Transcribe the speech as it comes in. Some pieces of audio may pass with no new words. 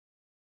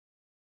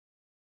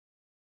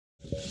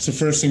So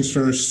first things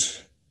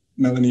first,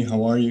 Melanie,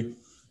 how are you?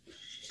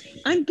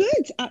 I'm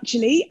good,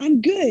 actually.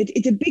 I'm good.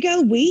 It's a big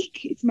old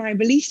week. It's my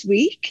release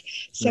week.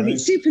 So Right.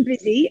 It's super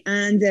busy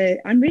and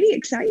I'm really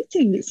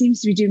exciting. It seems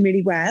to be doing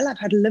really well. I've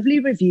had lovely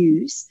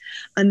reviews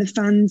and the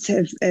fans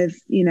have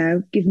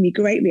given me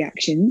great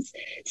reactions.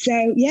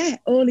 So yeah,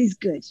 all is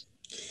good.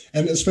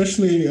 And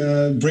especially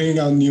bringing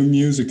out new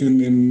music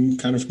in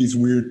kind of these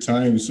weird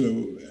times.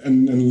 So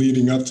and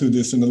leading up to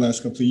this in the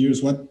last couple of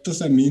years, what does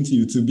that mean to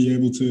you to be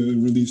able to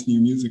release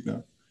new music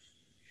now?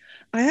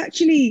 I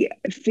actually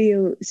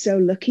feel so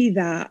lucky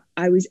that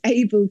I was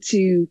able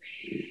to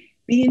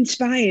be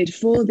inspired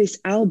for this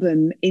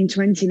album in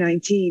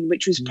 2019,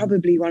 which was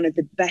probably one of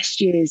the best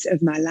years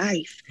of my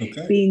life.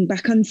 Okay. Being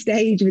back on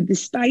stage with the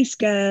Spice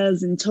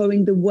Girls and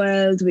touring the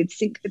world with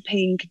Sync the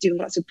Pink, doing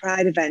lots of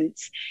Pride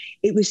events.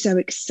 It was so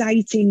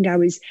exciting. I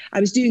was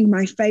doing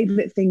my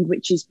favorite thing,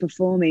 which is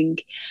performing.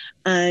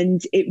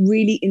 And it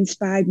really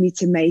inspired me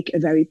to make a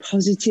very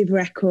positive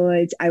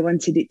record. I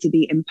wanted it to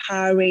be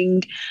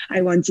empowering.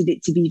 I wanted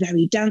it to be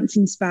very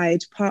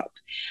dance-inspired pop.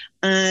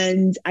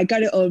 And I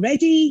got it all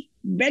ready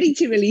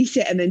to release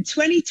it. And then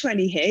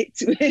 2020 hit,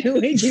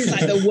 which is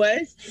like the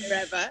worst year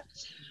ever.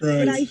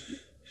 Right. But I think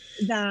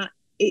that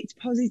it's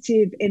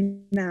positive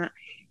in that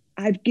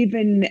I've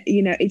given,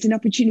 it's an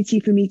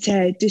opportunity for me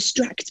to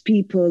distract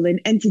people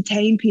and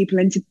entertain people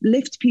and to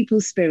lift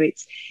people's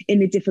spirits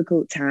in a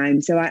difficult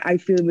time. So I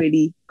feel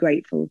really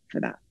grateful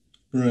for that.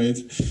 Right.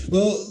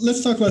 Well,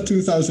 let's talk about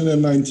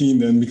 2019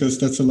 then, because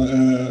that's a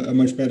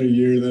much better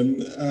year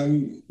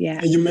than. Yeah.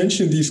 And you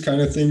mentioned these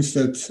kind of things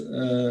that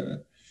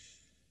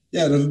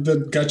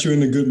got you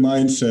in a good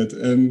mindset,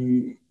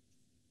 and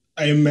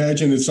I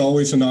imagine it's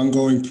always an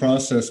ongoing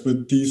process.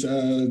 But these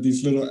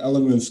little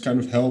elements kind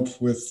of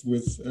help with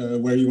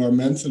where you are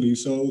mentally.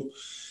 So,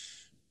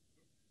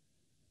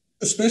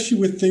 especially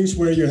with things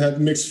where you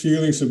had mixed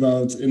feelings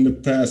about in the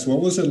past,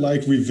 what was it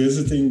like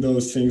revisiting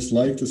those things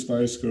like the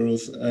Spice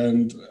Girls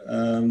and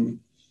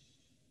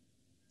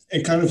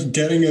kind of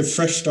getting a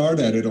fresh start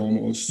at it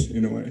almost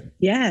in a way?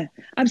 Yeah,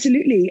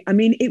 absolutely. I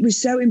mean, it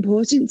was so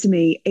important to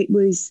me. It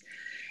was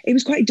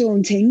quite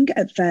daunting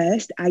at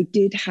first. I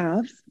did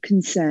have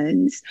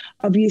concerns.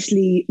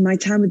 Obviously, my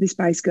time with the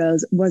Spice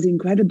Girls was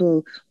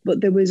incredible,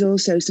 but there was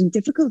also some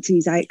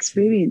difficulties I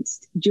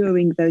experienced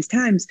during those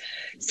times.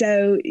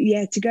 So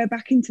yeah, to go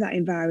back into that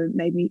environment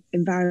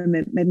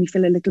made me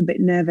feel a little bit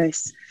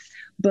nervous.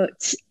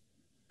 But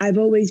I've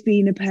always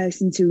been a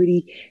person to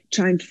really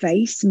try and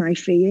face my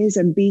fears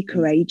and be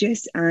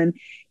courageous. And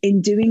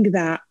in doing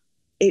that,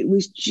 it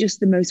was just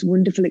the most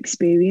wonderful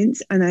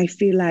experience. And I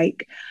feel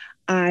like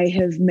I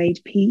have made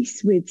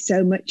peace with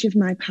so much of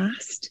my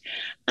past,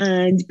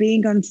 and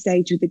being on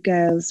stage with the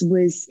girls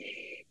was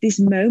this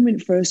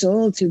moment for us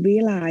all to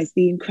realize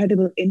the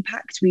incredible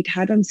impact we'd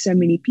had on so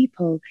many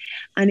people.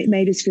 And it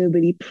made us feel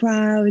really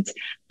proud,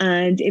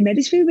 and it made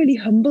us feel really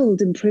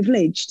humbled and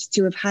privileged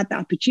to have had that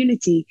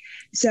opportunity.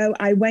 So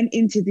I went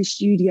into the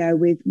studio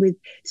with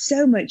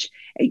so much,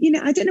 I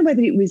don't know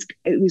whether it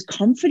was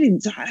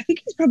confidence. I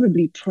think it's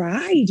probably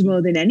pride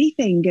more than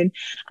anything. And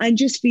I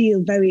just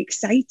feel very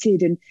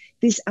excited. And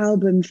this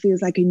album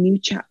feels like a new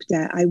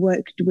chapter. I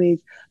worked with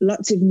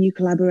lots of new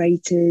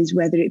collaborators,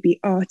 whether it be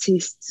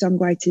artists,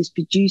 songwriters,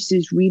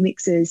 producers,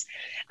 remixers,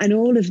 and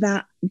all of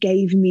that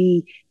gave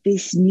me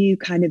this new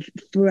kind of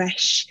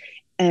fresh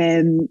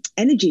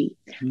energy.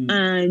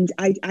 And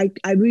I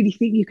really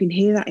think you can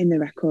hear that in the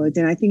record.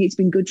 And I think it's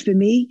been good for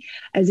me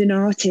as an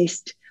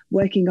artist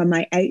working on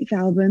my 8th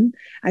album.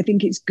 I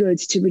think it's good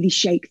to really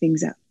shake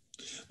things up.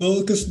 Well,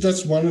 because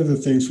that's one of the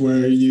things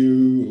where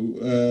you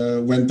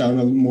went down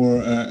a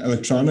more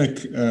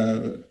electronic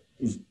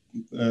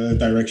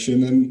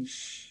direction, and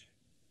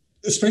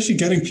especially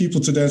getting people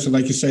to dance,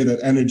 like you say, that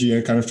energy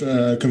and kind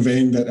of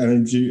conveying that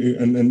energy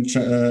and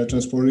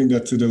transporting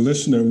that to the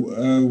listener.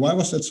 Why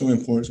was that so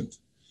important?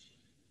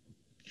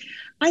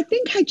 I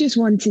think I just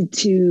wanted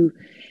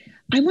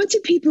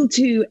people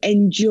to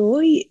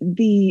enjoy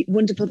the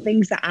wonderful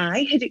things that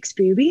I had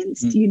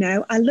experienced.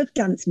 I love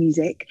dance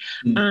music.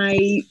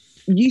 I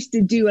used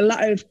to do a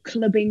lot of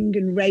clubbing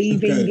and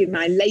raving in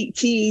my late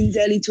teens,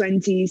 early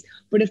 20s,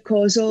 but of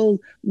course, all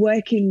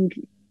working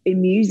in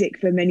music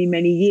for many,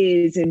 many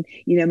years. And,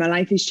 my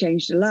life has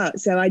changed a lot.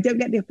 So I don't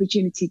get the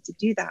opportunity to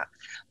do that.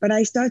 But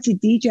I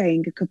started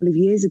DJing a couple of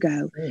years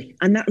ago,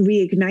 and that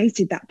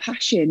reignited that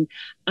passion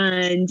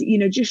and,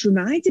 just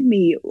reminded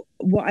me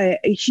what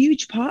a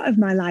huge part of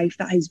my life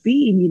that has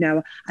been.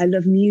 I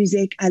love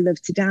music, I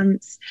love to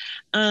dance,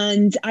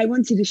 and I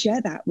wanted to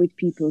share that with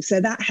people.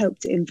 So that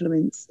helped to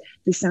influence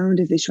the sound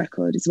of this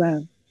record as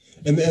well.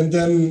 And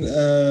then,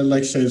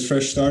 like you say, it's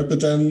fresh start. But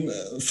then,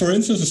 for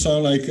instance, a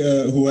song like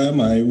 "Who Am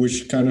I,"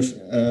 which kind of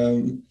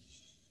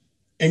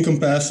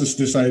encompasses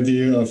this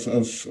idea of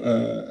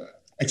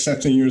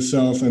accepting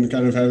yourself and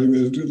kind of having,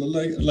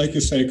 like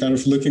you say, kind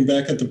of looking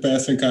back at the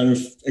past and kind of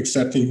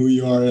accepting who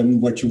you are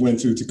and what you went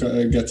to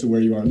get to where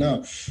you are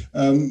now.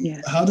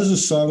 How does a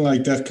song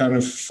like that kind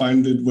of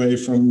find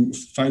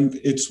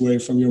its way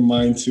from your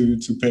mind to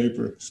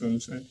paper, so to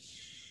say?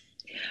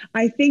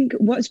 I think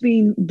what's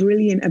been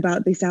brilliant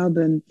about this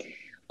album,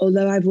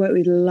 although I've worked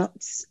with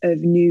lots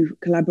of new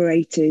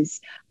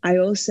collaborators, I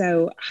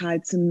also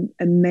had some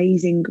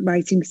amazing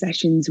writing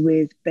sessions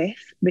with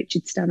Biff,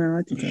 Richard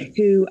Stannard,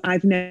 who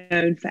I've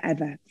known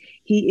forever.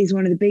 He is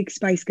one of the big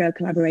Spice Girl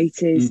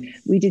collaborators.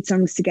 We did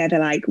songs together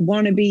like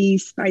Wannabe,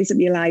 Spice Up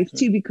Your Life,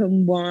 To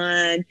Become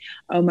One.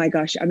 Oh my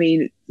gosh. I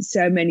mean,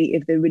 so many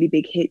of the really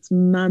big hits,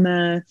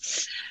 Mama,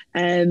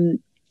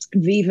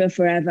 Viva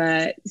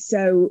Forever.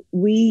 So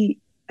we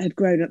have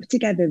grown up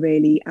together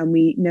really, and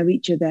we know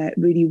each other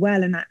really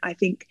well. And I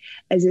think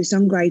as a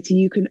songwriter,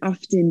 you can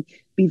often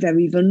be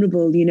very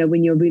vulnerable, you know,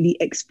 when you're really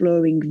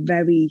exploring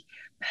very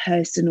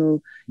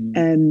personal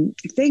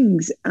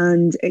things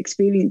and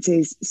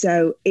experiences.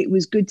 So it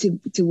was good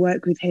to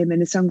work with him.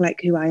 And a song like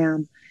Who I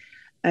Am,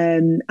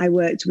 I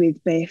worked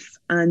with Biff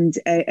and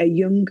a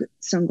young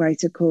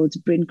songwriter called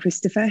Bryn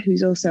Christopher,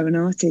 who's also an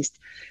artist.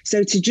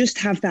 So to just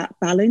have that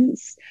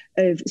balance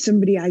of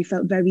somebody I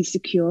felt very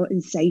secure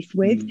and safe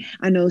with,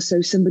 and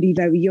also somebody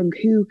very young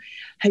who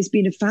has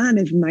been a fan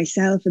of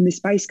myself and the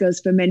Spice Girls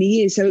for many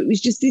years. So it was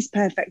just this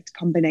perfect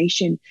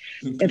combination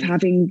of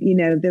having, you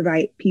know, the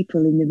right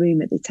people in the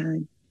room at the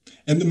time.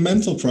 And the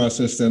mental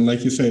process then,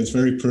 like you say, it's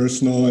very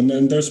personal. And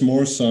then there's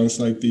more songs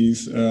like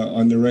these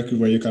on the record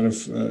where you kind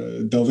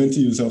of delve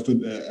into yourself,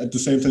 but at the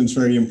same time, it's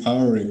very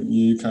empowering.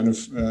 You kind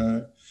of,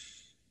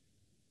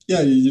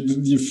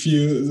 you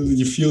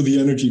feel the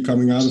energy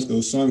coming out of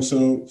those songs.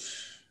 So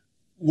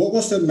what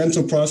was that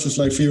mental process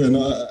like for you? And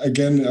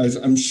again,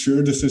 I'm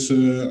sure this is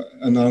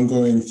an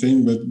ongoing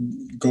thing, but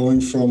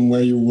going from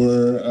where you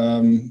were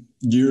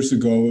years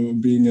ago,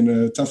 being in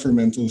a tougher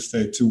mental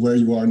state, to where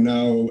you are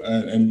now,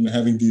 and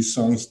having these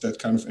songs that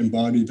kind of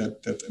embody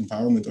that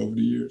empowerment over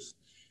the years.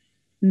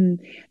 You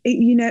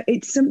know,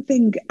 it's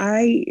something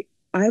I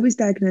was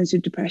diagnosed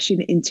with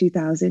depression in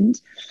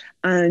 2000,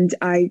 and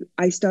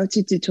I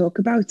started to talk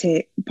about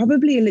it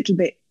probably a little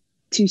bit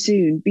too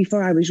soon,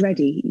 before I was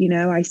ready. You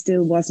know, I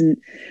still wasn't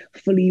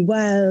fully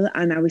well,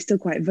 and I was still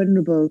quite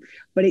vulnerable.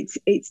 But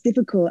it's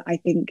difficult, I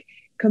think,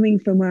 coming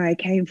from where I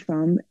came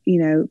from, you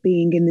know,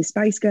 being in the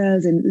Spice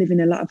Girls and living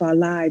a lot of our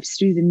lives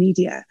through the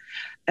media.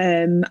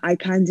 I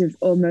kind of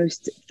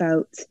almost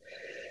felt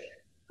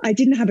I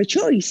didn't have a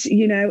choice.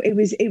 You know, it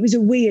was a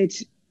weird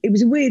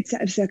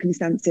set of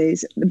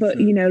circumstances. But,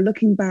 you know,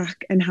 looking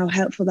back and how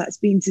helpful that's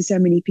been to so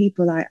many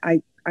people,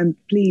 I'm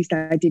pleased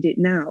I did it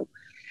now.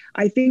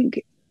 I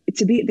think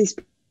to be at this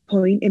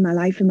point in my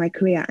life and my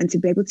career, and to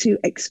be able to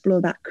explore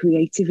that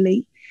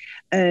creatively,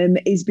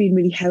 has been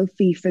really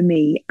healthy for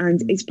me,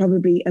 and it's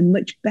probably a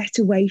much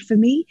better way for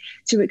me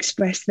to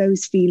express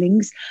those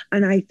feelings.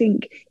 And I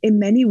think in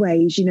many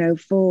ways, you know,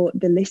 for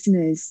the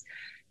listeners,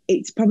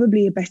 it's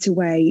probably a better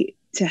way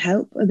to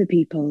help other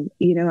people.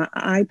 You know,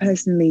 I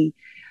personally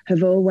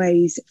have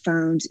always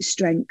found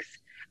strength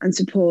and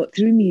support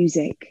through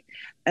music.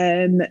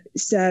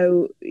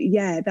 So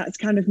yeah, that's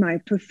kind of my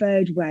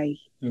preferred way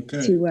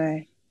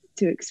to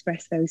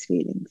express those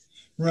feelings.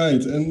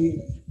 Right.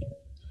 And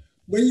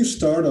when you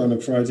start on a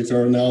project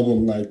or an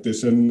album like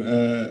this, and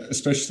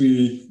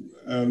especially,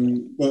 I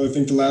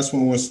think the last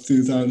one was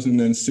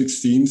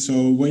 2016.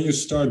 So when you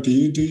start,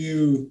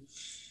 is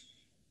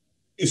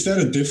that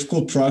a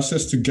difficult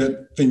process to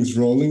get things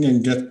rolling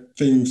and get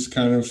things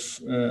kind of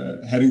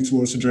heading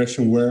towards a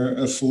direction where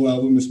a full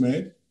album is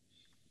made?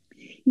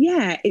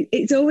 Yeah,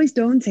 it's always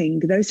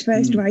daunting, those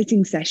first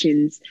writing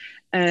sessions.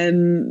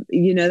 You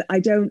know,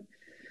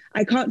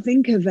 I can't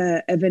think of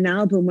an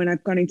album when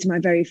I've gone into my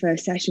very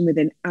first session with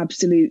an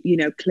absolute, you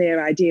know,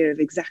 clear idea of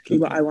exactly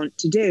what I want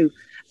to do.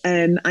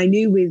 I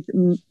knew with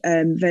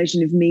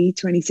Version of Me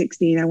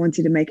 2016, I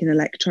wanted to make an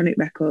electronic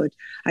record.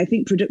 I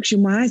think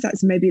production-wise,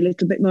 that's maybe a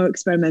little bit more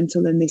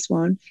experimental than this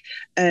one.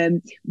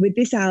 With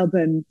this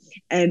album,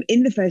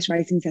 in the first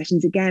writing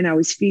sessions, again, I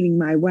was feeling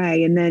my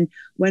way. And then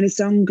when a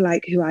song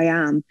like Who I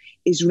Am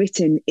is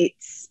written,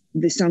 it's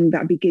the song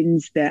that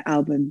begins the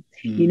album.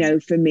 You know,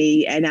 for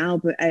me,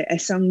 a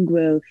song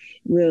will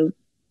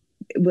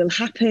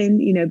happen,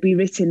 you know, be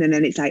written, and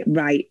then it's like,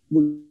 right,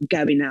 we're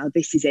going now.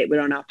 This is it. We're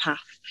on our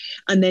path,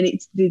 and then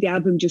it's the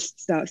album just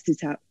starts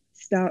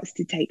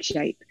to take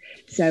shape.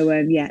 So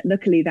yeah,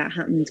 luckily that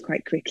happened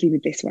quite quickly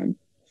with this one.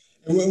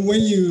 And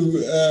when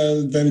you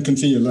then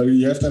continue, like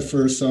you have that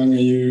first song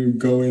and you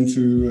go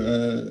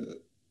into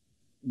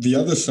the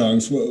other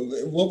songs,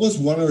 what was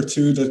one or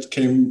two that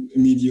came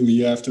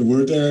immediately after?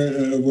 Were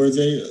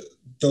they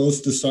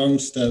those the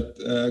songs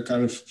that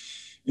kind of,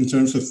 in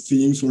terms of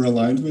themes, were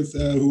aligned with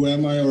Who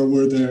Am I, or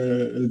were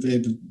they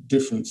the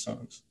different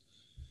songs?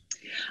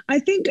 I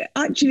think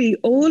actually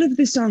all of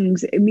the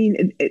songs, I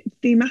mean,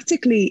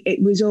 thematically,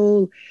 it was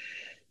all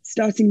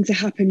starting to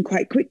happen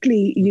quite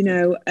quickly. You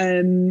know,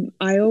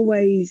 I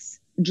always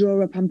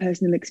draw upon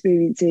personal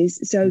experiences.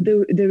 So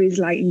there is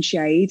light and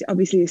shade.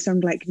 Obviously, a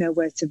song like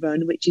Nowhere to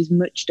Run, which is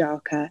much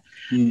darker,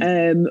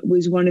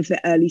 was one of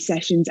the early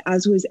sessions,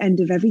 as was End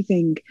of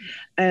Everything,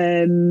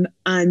 and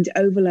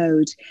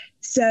Overload.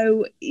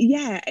 So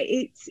yeah,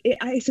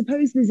 I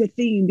suppose there's a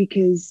theme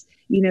because,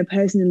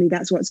 personally,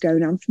 that's what's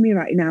going on for me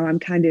right now. I'm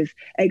kind of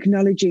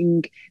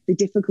acknowledging the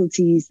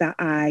difficulties that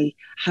I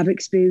have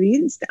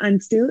experienced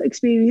and still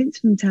experience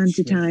from time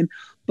to time,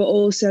 but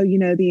also,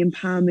 the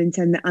empowerment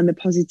and the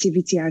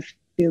positivity I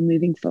feel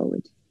moving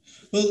forward.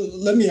 Well,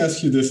 let me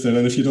ask you this then,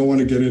 and if you don't want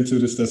to get into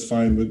this, that's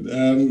fine. But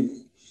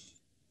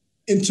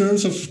in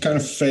terms of kind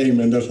of fame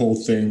and that whole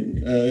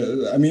thing,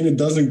 I mean, it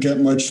doesn't get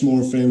much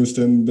more famous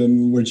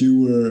than what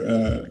you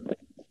were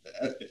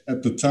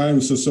at the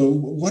time. So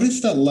what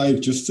is that like?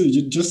 Just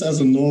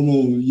as a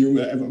normal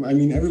human, I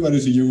mean,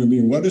 everybody's a human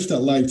being. What is that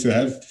like to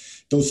have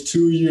those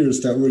 2 years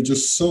that were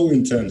just so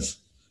intense?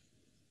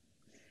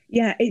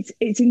 Yeah,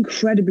 it's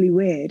incredibly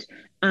weird,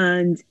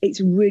 and it's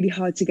really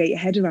hard to get your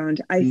head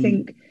around. I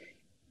think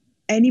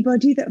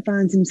anybody that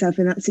finds himself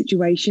in that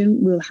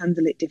situation will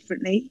handle it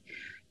differently.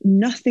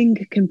 Nothing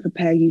can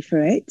prepare you for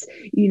it.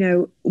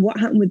 What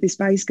happened with the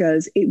Spice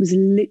Girls, it was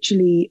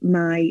literally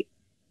my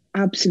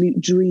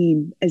absolute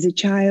dream as a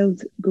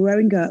child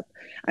growing up.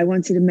 I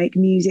wanted to make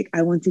music.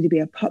 I wanted to be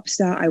a pop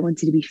star. I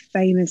wanted to be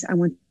famous. I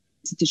wanted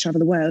to travel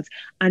the world,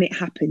 and it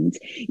happened.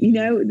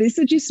 There's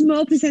such a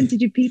small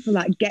percentage of people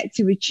that get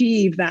to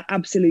achieve that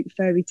absolute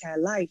fairy tale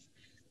life,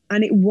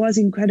 and it was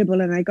incredible,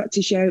 and I got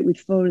to share it with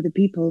 4 other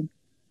people.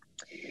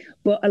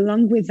 But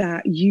along with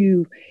that,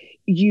 you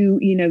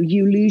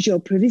lose your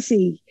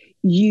privacy.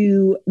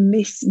 You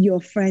miss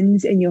your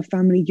friends and your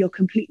family. You're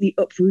completely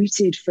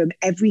uprooted from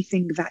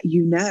everything that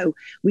you know.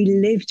 We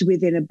lived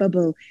within a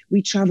bubble.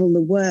 We traveled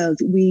the world.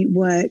 We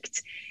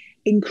worked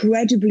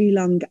incredibly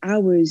long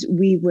hours.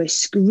 We were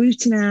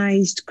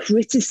scrutinized,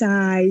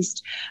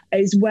 criticized,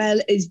 as well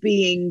as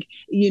being,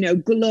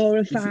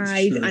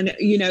 glorified. Sure. And,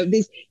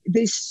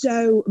 there's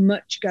so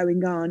much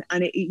going on.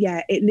 And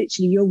it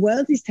literally, your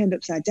world is turned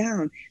upside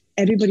down.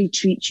 Everybody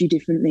treats you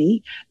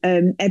differently.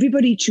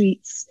 Everybody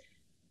treats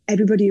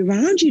everybody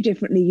around you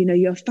differently.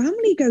 Your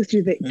family go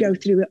through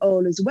it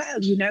all as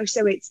well.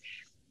 So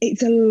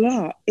it's a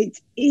lot. It's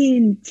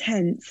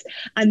intense,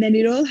 and then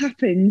it all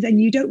happens,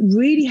 and you don't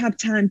really have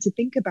time to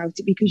think about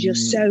it because you're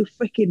so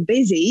freaking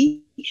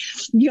busy.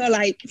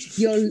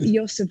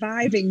 You're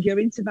surviving. You're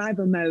in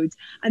survival mode,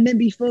 and then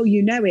before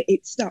you know it,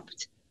 it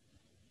stopped,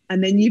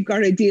 and then you've got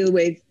to deal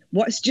with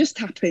what's just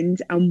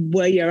happened and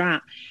where you're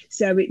at.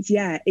 So it's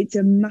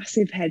a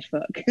massive head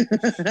fuck.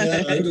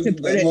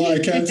 Well, I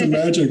can't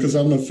imagine because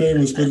I'm not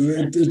famous, but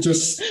it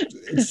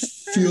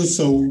feels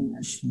so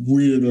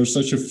weird or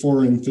such a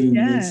foreign thing.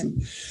 Yeah.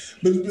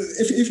 But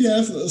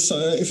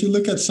if you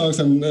look at songs,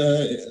 and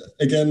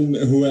again,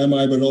 Who Am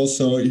I, but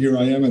also Here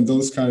I Am, and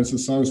those kinds of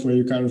songs where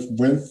you kind of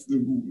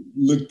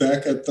look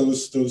back at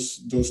those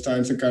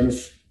times and kind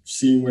of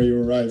seeing where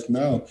you arrived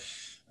now.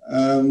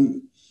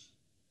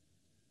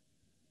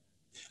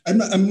 I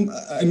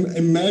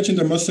imagine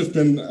there must have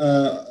been,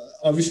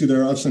 obviously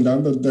there are ups and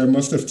downs, but there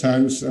must have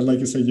times, like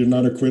you said, you're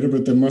not a quitter,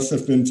 but there must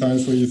have been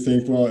times where you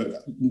think, well,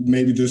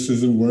 maybe this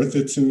isn't worth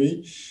it to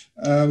me.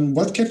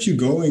 What kept you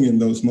going in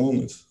those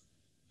moments?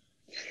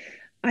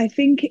 I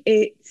think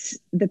it's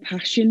the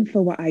passion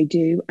for what I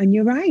do. And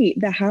you're right,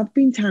 there have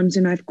been times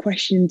when I've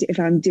questioned if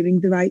I'm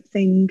doing the right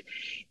thing,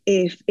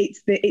 if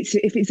it's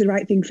the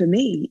right thing for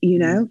me,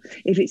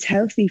 if it's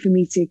healthy for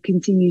me to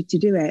continue to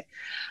do it.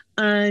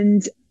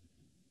 And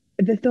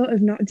the thought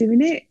of not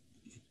doing it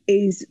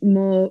is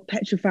more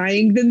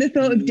petrifying than the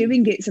thought of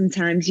doing it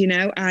sometimes.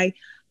 I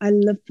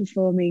love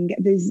performing.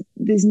 There's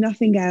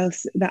nothing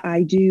else that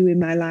I do in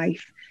my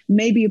life,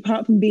 maybe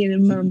apart from being a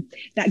mum,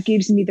 that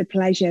gives me the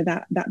pleasure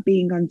that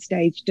being on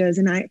stage does.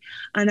 And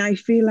I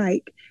feel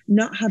like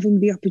not having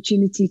the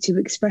opportunity to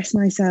express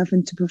myself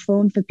and to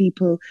perform for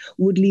people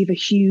would leave a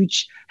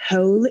huge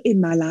hole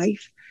in my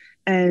life.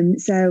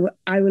 So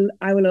I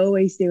will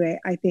always do it.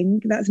 I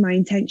think that's my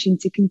intention,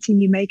 to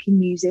continue making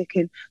music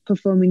and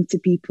performing to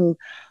people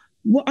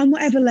on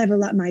whatever level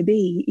that might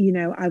be.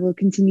 I will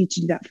continue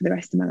to do that for the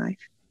rest of my life.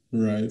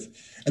 Right.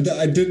 And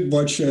I did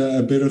watch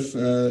a bit of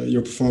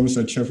your performance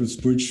at Shepherd's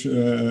Bush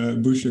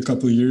a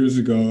couple of years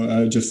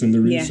ago, just in the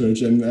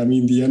research. Yeah. And I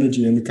mean, the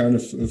energy and the kind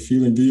of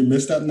feeling, do you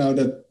miss that now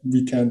that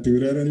we can't do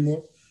that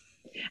anymore?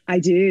 I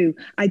do.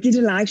 I did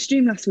a live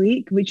stream last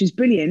week, which was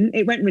brilliant.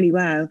 It went really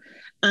well.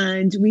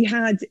 And we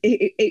had,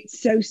 it's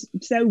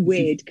so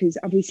weird because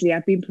obviously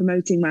I've been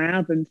promoting my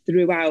album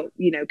throughout,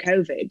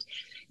 COVID.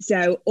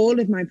 So all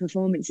of my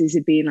performances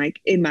have been like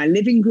in my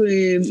living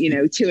room,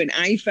 to an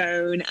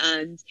iPhone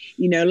and,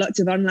 lots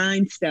of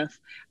online stuff.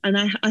 And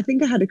I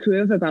think I had a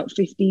crew of about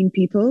 15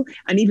 people.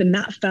 And even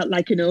that felt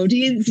like an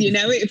audience,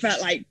 it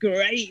felt like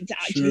great to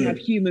actually have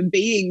human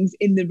beings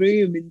in the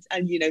room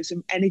and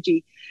some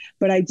energy.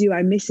 But I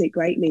miss it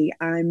greatly.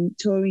 I'm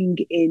touring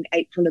in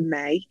April and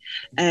May.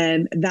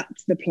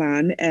 That's the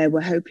plan. We're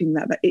hoping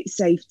that it's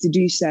safe to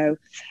do so.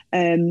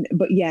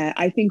 But yeah,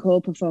 I think all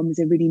performers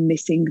are really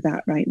missing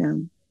that right now.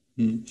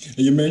 And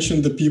you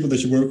mentioned the people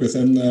that you work with,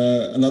 and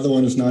another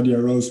one is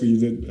Nadia Rose, who you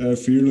did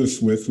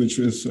Fearless with, which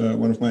is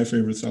one of my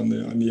favorites on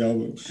the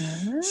album.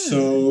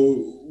 So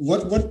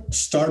what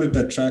started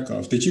that track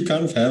off? Did you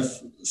kind of have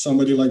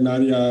somebody like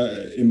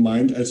Nadia in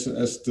mind as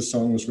the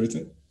song was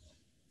written?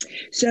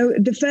 So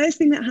the first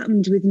thing that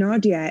happened with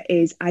Nadia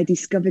is I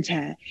discovered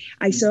her.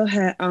 I saw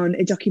her on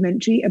a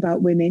documentary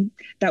about women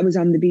that was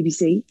on the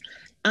BBC.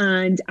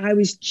 And I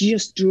was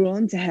just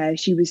drawn to her.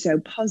 She was so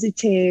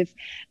positive,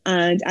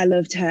 and I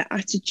loved her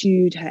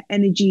attitude, her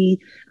energy.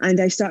 And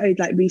I started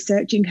like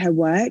researching her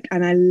work,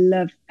 and I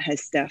love her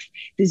stuff.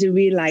 There's a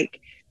real like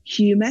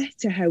humor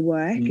to her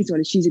work as well.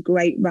 As she's a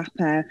great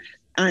rapper,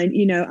 and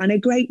and a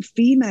great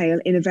female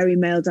in a very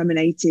male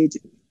dominated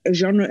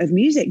genre of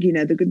music.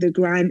 The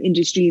grime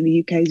industry in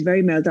the UK is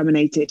very male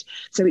dominated,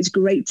 so it's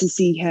great to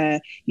see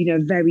her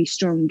very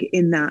strong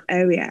in that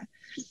area.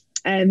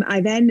 I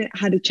then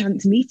had a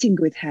chance meeting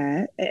with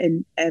her at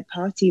a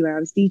party where I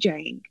was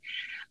DJing,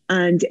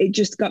 and it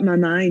just got my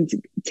mind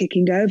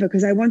ticking over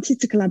because I wanted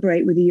to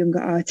collaborate with a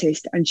younger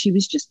artist, and she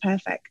was just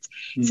perfect.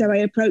 So I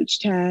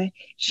approached her.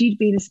 She'd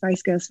been a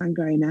Spice Girls fan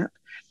growing up,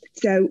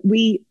 so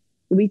we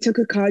took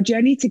a car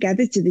journey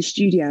together to the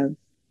studio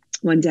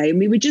one day, and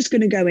we were just going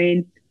to go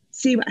in,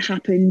 see what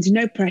happened,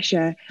 no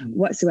pressure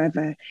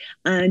whatsoever.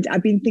 And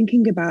I've been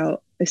thinking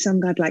about a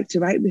song I'd like to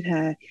write with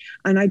her.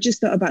 And I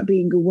just thought about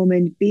being a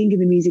woman, being in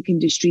the music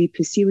industry,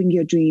 pursuing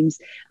your dreams,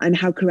 and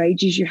how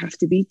courageous you have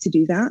to be to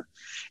do that.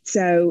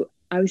 So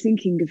I was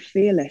thinking of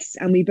fearless,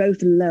 and we both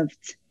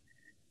loved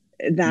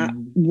that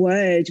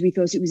word. We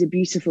thought it was a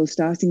beautiful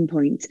starting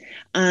point,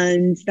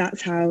 and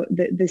that's how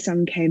the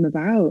song came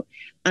about.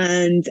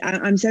 And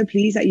I'm so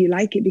pleased that you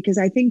like it, because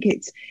I think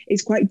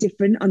it's quite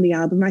different on the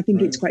album. I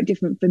think it's quite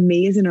different for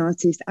me as an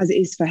artist as it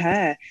is for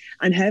her,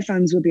 and her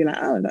fans will be like,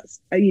 oh, that's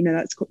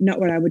not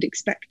what I would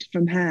expect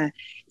from her.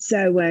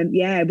 So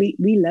we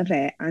love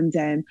it,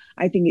 and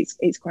I think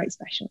it's quite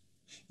special.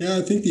 Yeah,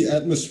 I think the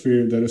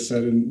atmosphere that is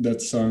set in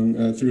that song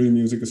through the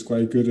music is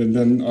quite good, and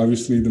then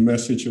obviously the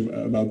message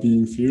about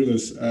being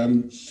fearless.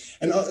 And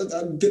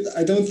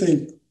I don't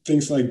think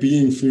things like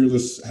being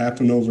fearless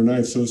happen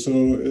overnight. So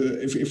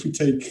if we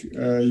take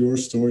your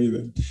story,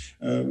 then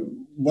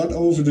what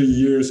over the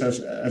years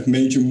have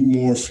made you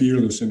more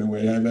fearless in a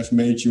way? Have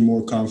made you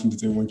more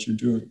confident in what you're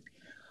doing?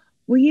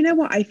 Well, you know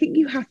what? I think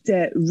you have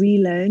to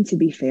relearn to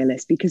be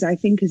fearless, because I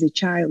think as a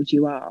child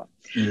you are.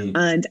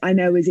 And I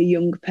know as a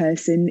young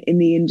person in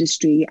the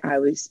industry, I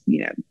was,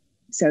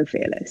 so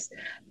fearless.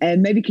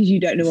 Maybe because you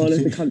don't know all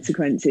of the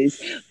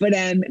consequences. But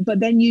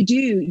then you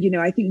do,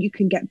 I think you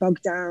can get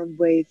bogged down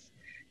with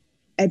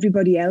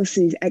everybody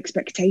else's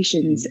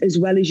expectations as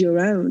well as your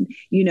own,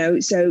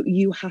 so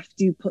you have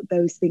to put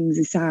those things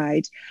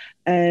aside.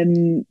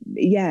 I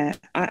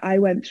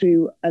went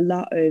through a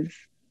lot of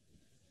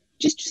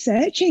just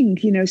searching,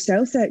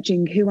 soul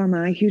searching. Who am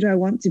I? Who do I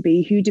want to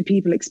be? Who do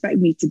people expect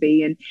me to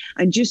be?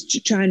 And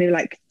just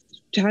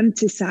trying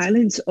to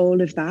silence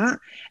all of that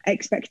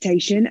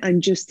expectation,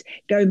 and just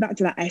going back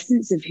to that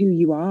essence of who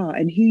you are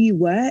and who you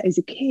were as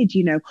a kid,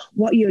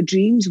 what your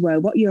dreams were,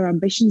 what your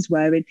ambitions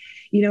were. And,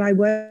 I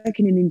work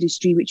in an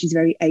industry which is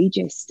very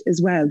ageist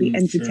as well, the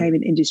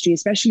entertainment industry,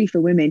 especially for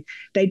women.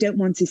 They don't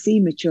want to see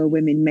mature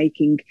women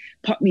making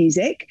pop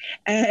music.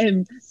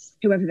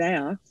 Whoever they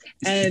are.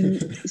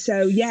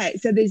 So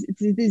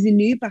there's a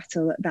new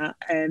battle that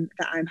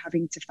I'm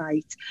having to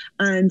fight,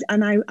 and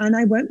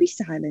I won't be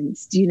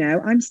silenced.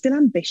 I'm still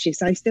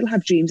ambitious. I still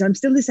have dreams. I'm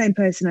still the same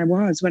person I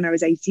was when I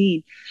was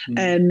 18.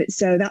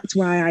 So that's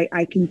why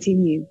I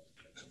continue.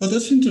 Well,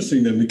 that's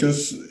interesting then,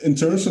 because in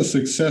terms of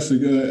success,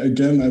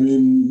 again, I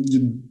mean, you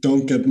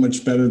don't get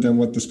much better than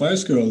what the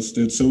Spice Girls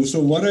did. So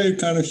what are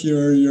kind of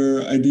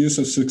your ideas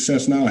of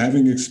success now,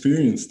 having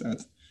experienced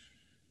that?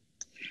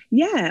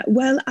 Yeah,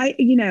 well,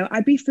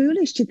 I'd be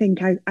foolish to think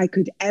I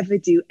could ever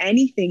do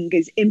anything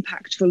as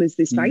impactful as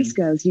the Spice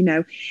Girls.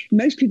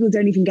 Most people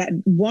don't even get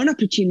one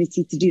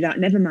opportunity to do that,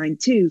 never mind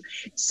two.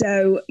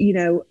 So,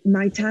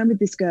 my time with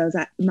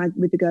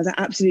the girls, I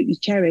absolutely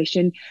cherish.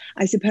 And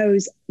I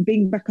suppose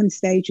being back on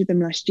stage with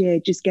them last year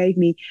just gave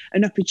me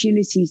an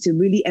opportunity to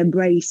really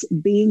embrace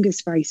being a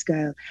Spice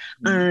Girl.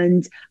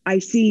 And I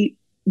see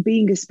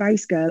being a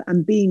Spice Girl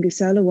and being a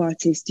solo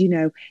artist,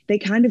 they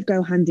kind of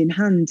go hand in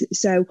hand.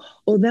 So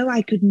although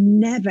I could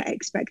never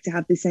expect to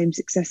have the same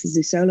success as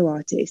a solo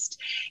artist,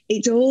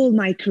 it's all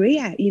my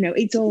career,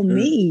 it's all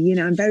me,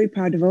 I'm very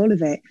proud of all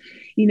of it.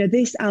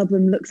 This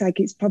album looks like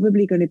it's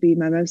probably going to be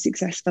my most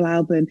successful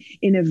album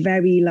in a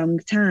very long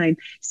time.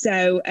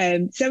 So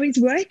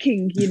it's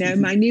working,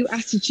 my new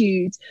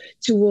attitude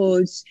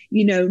towards,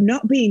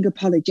 not being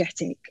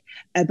apologetic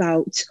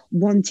about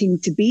wanting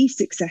to be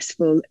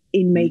successful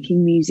in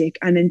making music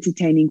and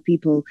entertaining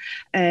people.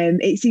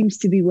 It seems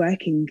to be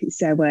working.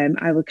 So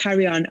I will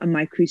carry on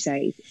my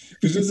crusade.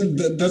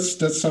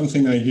 That's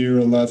something I hear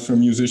a lot from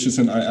musicians,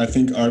 and I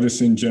think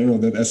artists in general,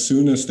 that as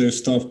soon as they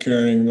stop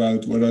caring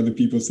about what other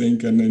people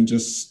think and then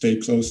just stay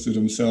close to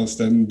themselves,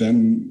 then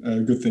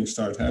good things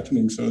start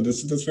happening. So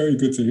that's very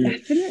good to hear.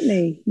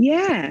 Definitely,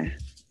 yeah.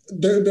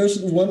 There's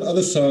one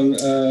other song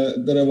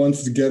that I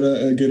wanted to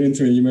get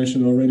into, and you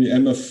mentioned already,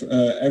 "End of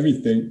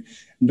Everything."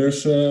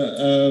 There's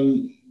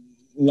a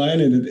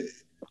line in it: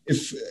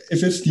 "If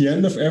it's the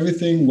end of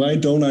everything, why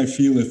don't I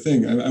feel a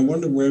thing?" I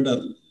wonder where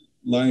that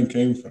line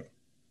came from.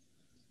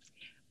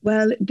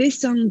 Well, this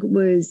song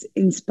was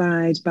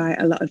inspired by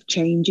a lot of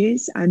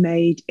changes I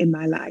made in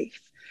my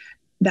life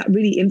that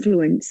really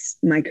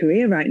influenced my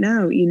career right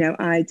now.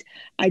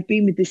 I'd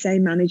been with the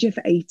same manager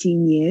for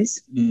 18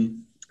 years.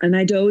 And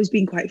I'd always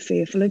been quite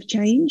fearful of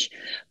change,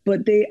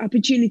 but the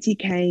opportunity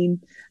came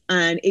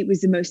and it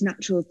was the most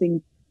natural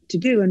thing to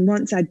do. And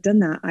once I'd done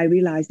that, I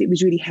realized it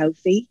was really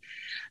healthy.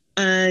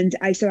 And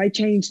I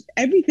changed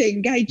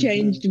everything. I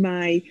changed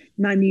my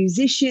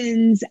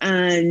musicians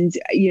and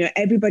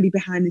everybody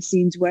behind the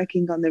scenes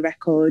working on the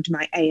record,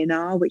 my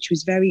A&R, which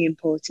was very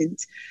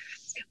important.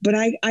 But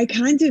I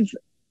kind of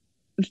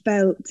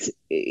felt,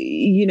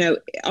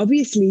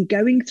 obviously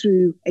going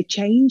through a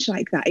change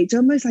like that, it's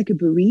almost like a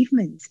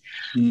bereavement.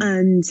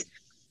 And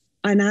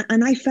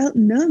I felt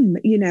numb.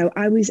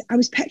 I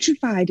was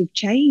petrified of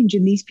change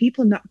and these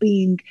people not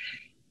being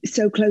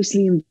so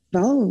closely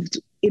involved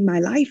in my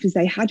life as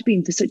they had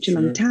been for such a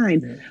long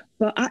time. Yeah.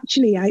 But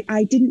actually,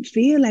 I didn't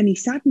feel any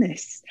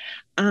sadness.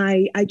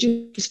 I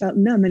just felt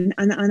numb.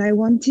 And I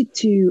wanted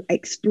to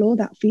explore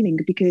that feeling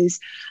because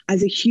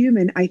as a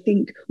human, I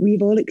think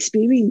we've all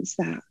experienced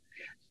that.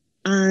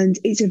 And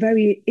it's a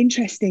very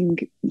interesting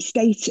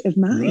state of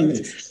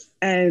mind.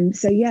 Right.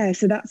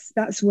 So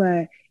that's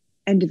where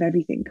End of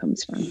Everything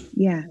comes from.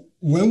 Yeah.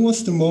 When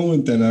was the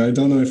moment then? I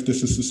don't know if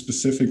this is a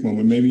specific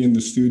moment, maybe in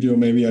the studio,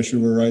 maybe as you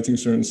were writing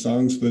certain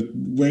songs, but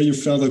where you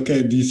felt,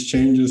 okay, these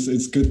changes,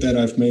 it's good that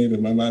I've made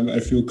them. I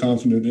feel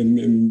confident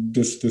in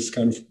this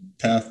kind of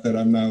path that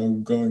I'm now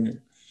going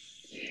in.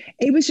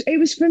 It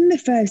was from the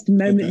first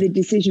moment the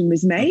decision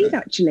was made,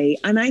 actually.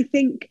 And I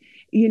think,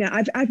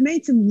 I've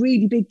made some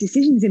really big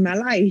decisions in my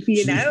life,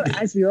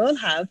 as we all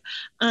have.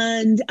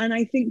 And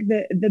I think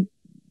that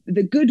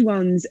the good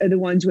ones are the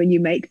ones when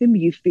you make them,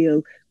 you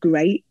feel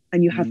great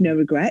and you have no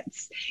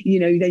regrets.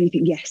 Then you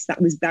think, yes, that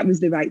was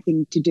the right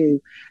thing to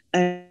do.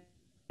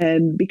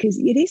 Because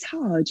it is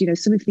hard,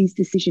 some of these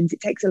decisions,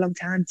 it takes a long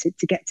time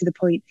to get to the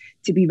point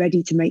to be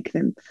ready to make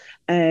them.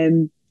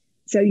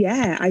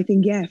 I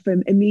think,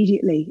 from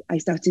immediately, I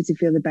started to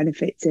feel the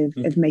benefits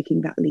of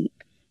making that leap.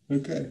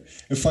 Okay.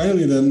 And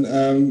finally then,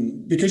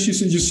 because you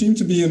said you seem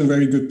to be in a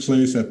very good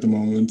place at the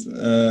moment,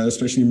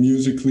 especially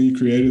musically,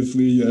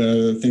 creatively,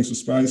 things with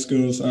Spice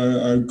Girls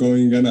are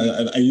going again.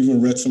 I even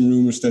read some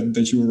rumors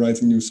that you were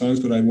writing new songs,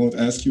 but I won't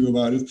ask you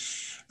about it.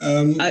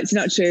 It's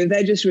not true.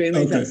 They're just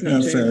rumors. Okay, That's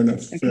not true. Fair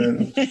enough.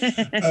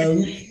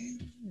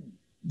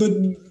 But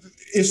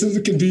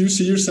do you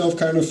see yourself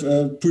kind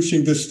of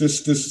pushing this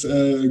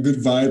good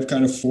vibe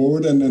kind of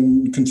forward and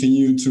then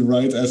continue to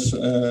write as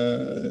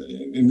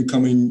in the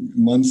coming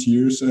months,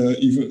 years,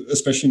 even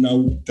especially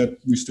now that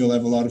we still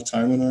have a lot of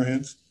time on our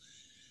hands?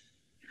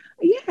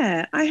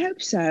 Yeah, I hope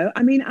so.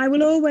 I mean, I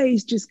will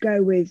always just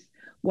go with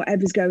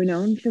whatever's going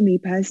on for me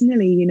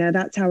personally.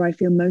 That's how I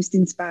feel most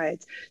inspired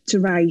to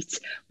write.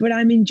 But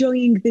I'm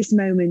enjoying this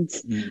moment.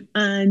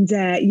 And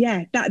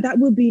that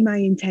will be my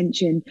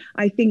intention.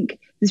 I think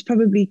there's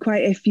probably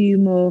quite a few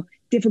more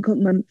difficult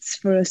months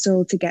for us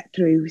all to get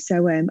through.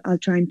 So I'll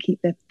try and keep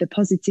the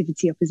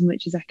positivity up as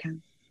much as I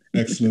can.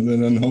 Excellent.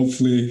 And then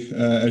hopefully,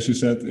 as you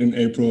said, in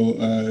April,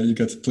 you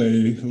get to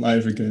play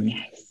live again.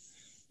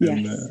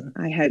 Yes,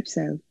 I hope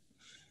so.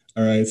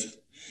 All right.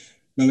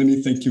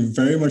 Melanie, thank you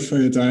very much for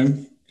your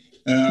time.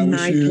 I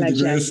wish you the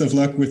greatest of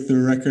luck with the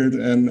record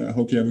and I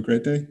hope you have a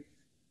great day.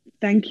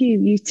 Thank you.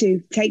 You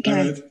too. Take care.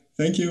 All right.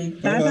 Thank you.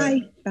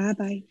 Bye-bye.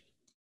 Bye-bye.